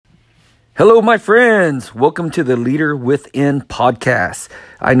Hello, my friends. Welcome to the Leader Within podcast.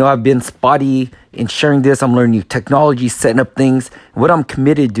 I know I've been spotty in sharing this. I'm learning new technology, setting up things. What I'm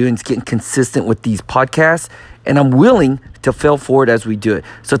committed to doing is getting consistent with these podcasts, and I'm willing to fail forward as we do it.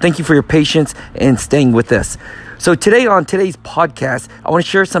 So thank you for your patience and staying with us. So today on today's podcast, I want to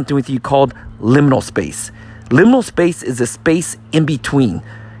share something with you called liminal space. Liminal space is a space in between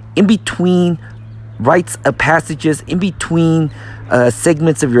rites of passages, in between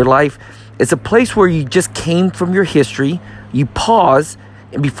segments of your life. It's a place where you just came from your history, you pause,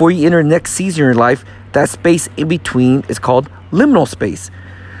 and before you enter the next season of your life, that space in between is called liminal space.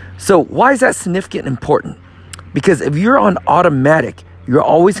 So why is that significant and important? Because if you're on automatic, you're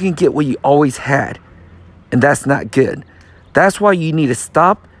always going to get what you always had, and that's not good. That's why you need to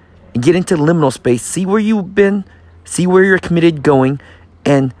stop and get into liminal space, see where you've been, see where you're committed going,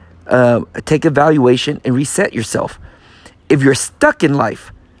 and take evaluation and reset yourself. If you're stuck in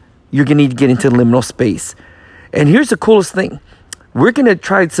life, you're going to need to get into liminal space. And here's the coolest thing. We're going to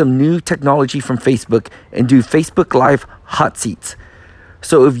try some new technology from Facebook and do Facebook Live hot seats.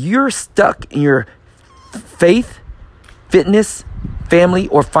 So if you're stuck in your faith, fitness, family,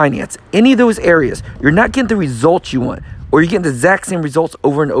 or finance, any of those areas, you're not getting the results you want, or you're getting the exact same results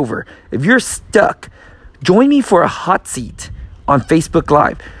over and over. If you're stuck, join me for a hot seat on Facebook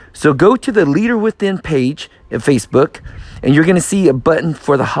Live. So go to the Leader Within page at Facebook, and you're going to see a button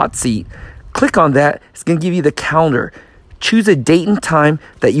for the hot seat. Click on that. It's going to give you the calendar. Choose a date and time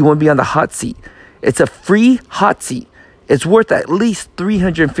that you want to be on the hot seat. It's a free hot seat. It's worth at least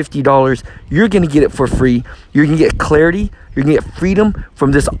 $350. You're going to get it for free. You're going to get clarity. You're going to get freedom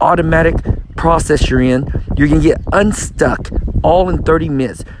from this automatic process you're in. You're going to get unstuck all in 30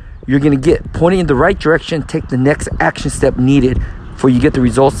 minutes. You're going to get pointed in the right direction, take the next action step needed for you get the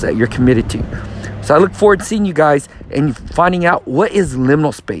results that you're committed to. So I look forward to seeing you guys and finding out what is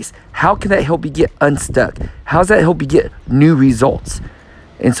liminal space. How can that help you get unstuck? How does that help you get new results?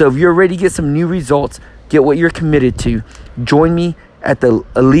 And so if you're ready to get some new results, get what you're committed to, join me at the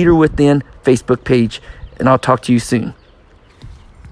Leader Within Facebook page, and I'll talk to you soon.